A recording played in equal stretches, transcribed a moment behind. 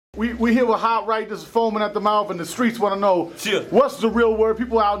we here with Hot Wright. This is foaming at the mouth, and the streets want to know what's the real word.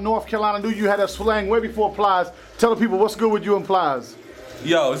 People out in North Carolina knew you had that slang way before Plies. Tell the people what's good with you and Plies.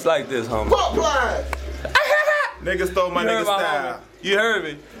 Yo, it's like this, homie. Fuck Plies. Niggas stole my nigga style. You heard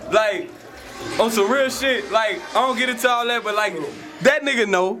me? Like, on some real shit, like, I don't get into all that, but like, that nigga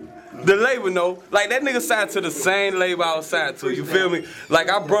know, the label know, like that nigga signed to the same label I was signed to, you feel me? Like,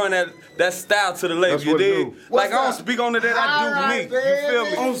 I brought that style to the label, you dig? Like, I don't speak on it, that I do me, you feel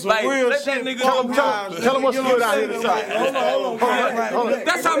me? Like, let that nigga come tell him what's good out here tonight. Hold on.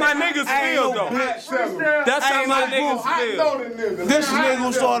 That's how my niggas feel, though. That's how my niggas feel. This nigga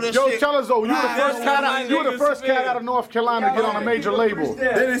who saw this shit. Yo, tell us though, you were the first cat out of North Carolina to get on a major label.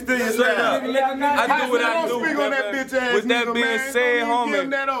 Then it's still your Straight up. I do what I do. Speak on that bitch ass With that nigga, being man. said,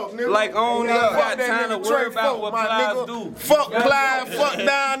 homie, like, I don't even got time to worry about what Plies do. Fuck Plies, fuck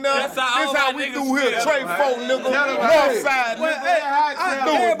down there. That's how This how we do here. Trey folk, nigga. North side,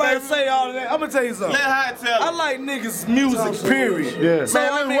 nigga. Everybody say all of that. I'm gonna tell you something. I like niggas' music, period. Yeah. So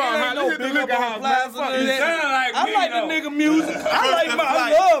I mean, ain't no big up on Plies or none of that. I like the nigga music. I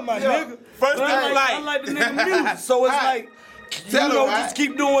love my nigga. First thing I like the nigga music. So it's like, you know, just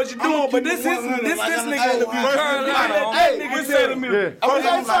keep doing what you're doing. But this nigga in the Carolina. Hey, nigga tell the music.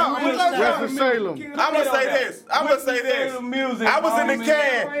 Winston-Salem. I'm gonna say this. I was in the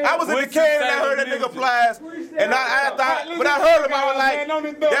can. I was in the can and I heard that nigga Plies. And I thought, when I heard him, I was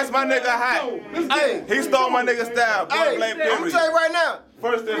like, that's my nigga Hot. He stole my nigga style. Hey, I'm gonna tell you right now.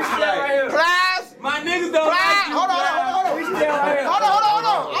 First thing Plies. My niggas don't Plies. Hold on.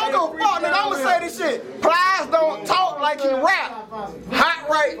 I don't give a fuck, nigga. I'm gonna say this shit. Plies don't talk like he rap. Hot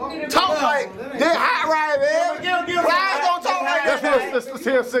Wright talk like this Hot Wright, man. Plies don't talk like that. Let's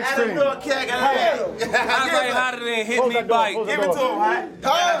hear 16. Hot Wright hotter than hit me bike. Give it to him,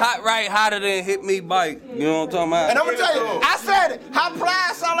 Hot Wright hotter than hit me bike. You know what I'm talking about? And I'm gonna tell you, I said it. How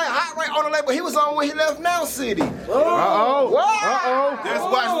Plies sound like Hot Wright on the label. He was on when he left Now City. Just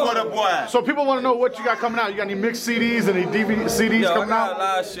watch for the boy. So people want to know what you got coming out. You got any mixed CDs, any DVD CDs coming out? I got a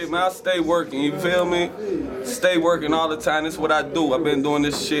lot of shit, man. I stay working, you feel me? Stay working all the time. This is what I do. I've been doing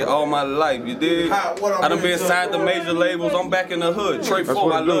this shit all my life, you dig? I done been signed to major labels. I'm back in the hood. Trey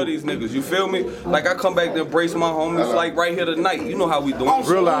Folk, I love these niggas, you feel me? Like, I come back to embrace my homies, like right here tonight. You know how we doing.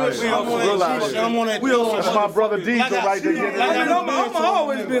 Real out here. Real out here. That's my brother Diesel right there. I'm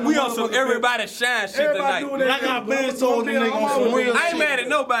always been. We on some everybody shine shit tonight. Like I've been told the nigga on some real shit. I ain't mad at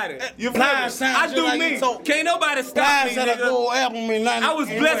nobody. You I do me. Can't nobody stop me, nigga. I was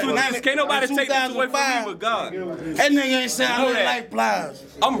blessed with this. Can't nobody take this away from me but God. That nigga ain't sound like Plies.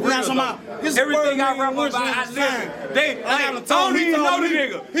 I'm real. Everything I rap about, I listen. They, I don't even know the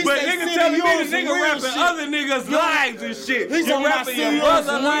nigga. But niggas telling me the nigga rapping other niggas' lives and shit. You rapping your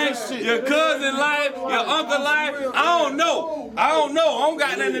brother's life, your cousin's life, your uncle's life. I don't know. I don't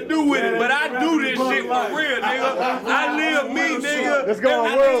got nothing to do with it. But I do this shit for real, nigga. I live me, nigga. Let's go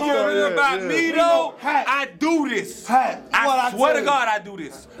on world star. About me though, I do this. I swear to God, I do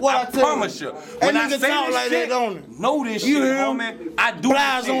this. I promise you. When I say this shit, know this shit, homie. I do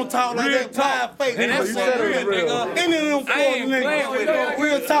Plies don't talk like that. Plies fake. And that's so real, nigga. Any of them niggas, with it.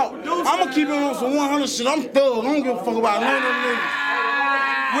 real talk. I'ma keep it on some 100 shit. I'm thug. I don't give a fuck about none of them niggas.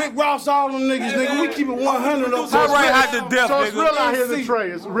 Rick Ross, all them niggas, nigga. We keep it 100 up. All right, out to death, so nigga. It's real out here in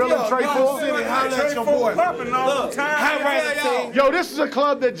Trey. It's real in Trey Ford. Yo, this is a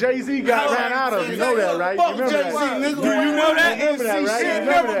club that Jay-Z ran out of. You know that, right? You remember that? Do you know that? You remember that, right? You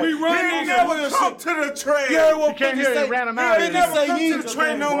remember that? We run never come to the train. You can't hear it. Ran him out of here. Never come to the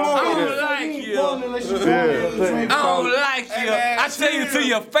train no more. I don't like you. I don't like you. I tell you to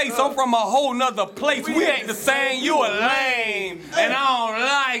your face, I'm from a whole nother place. We ain't the same. You a lame. And I don't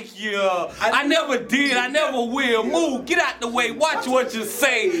like you. I never did. I never will. Move. Get out the way. Watch what you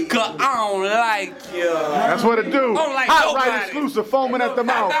say. Cause I don't like you. That's what it do. I don't like Hot nobody. Wright exclusive, foaming at the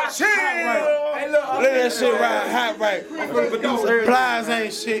mouth. Let that shit ride. Hot Wright. Plies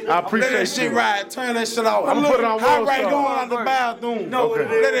ain't shit. I appreciate Let that shit you. ride. Turn that shit off. I'm gonna put it on Hot World Wright Star. going out the bathroom.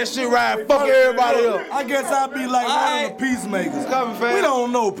 Okay. Let that shit ride. Fuck everybody else. I guess I'll be like one of the peacemakers. We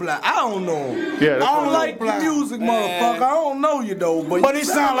don't know Plies. I don't know him. Yeah, I don't like the music, motherfucker. I don't know you though, but he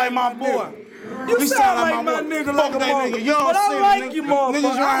sound like my boy. You sound like my nigga like a motherfucker. But I like you,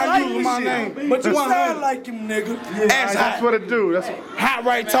 motherfucker. I like you, shit. But you sound like him, nigga. That's what it do. That's Hot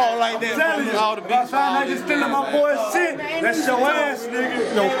Wright talk like that. All the bitches. I just stealing my boy's shit. That's your ass,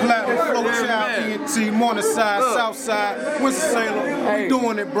 nigga. Yo, Platinum, Flow Child, ENT, Morningside, Southside, Winston-Salem. We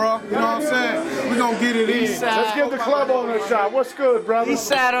doing it, bro. You know what I'm saying? We gonna get it in. Let's give the club owner a shot. What's good, brother? He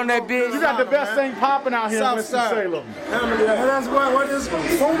sat on that bitch. You got the best thing popping out here in Southside. Winston-Salem. That's what is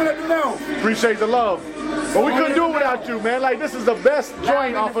foaming at the mouth. Appreciate the love. But we couldn't do it without you, man. Like, this is the best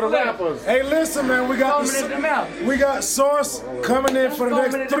joint off of the rappers. Hey, listen, man, we got Source coming in for the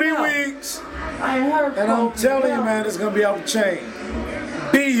next 3 weeks. And I'm telling you, man, it's gonna be off the chain.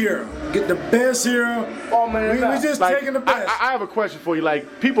 Be here. Get the best here. We just like, taking the best. I have a question for you.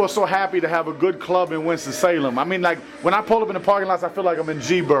 Like, people are so happy to have a good club in Winston-Salem. I mean, like, when I pull up in the parking lots, I feel like I'm in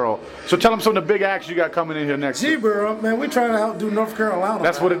G-Borough. So tell them some of the big acts you got coming in here next week. G-Borough, man, we trying to outdo North Carolina.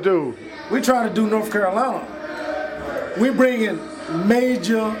 That's what it do. We trying to do North Carolina. We bringing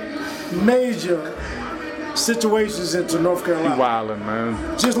major situations into North Carolina. You wildin', man.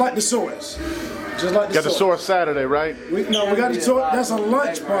 Just like the Source. Just like the Got the Source Saturday, right? We got the Source. That's a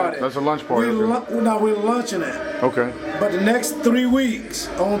lunch party. That's a lunch party. We're lunching at. Okay. But the next 3 weeks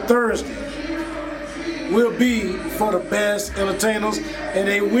on Thursday will be for the best entertainers, and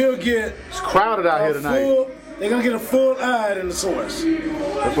they will get. It's crowded out here tonight. They're gonna get a full eye in the Source.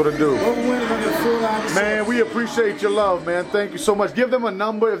 That's what it do. Man, we appreciate your love, man. Thank you so much. Give them a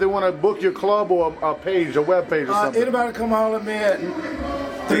number if they want to book your club or a page, a web page or something. Anybody come holler at me at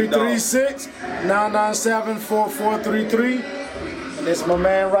 336-997-4433. And it's my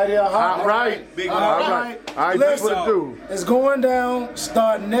man right here, Hot Right. All right, that's what it do. It's going down,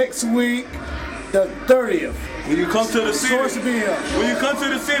 start next week, the 30th. When you come to the city, Source will be here. When you come to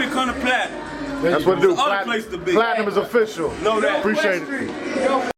the city, come to Platinum. That's what it do. It's the other place to be. Platinum is official. Know that. Appreciate it.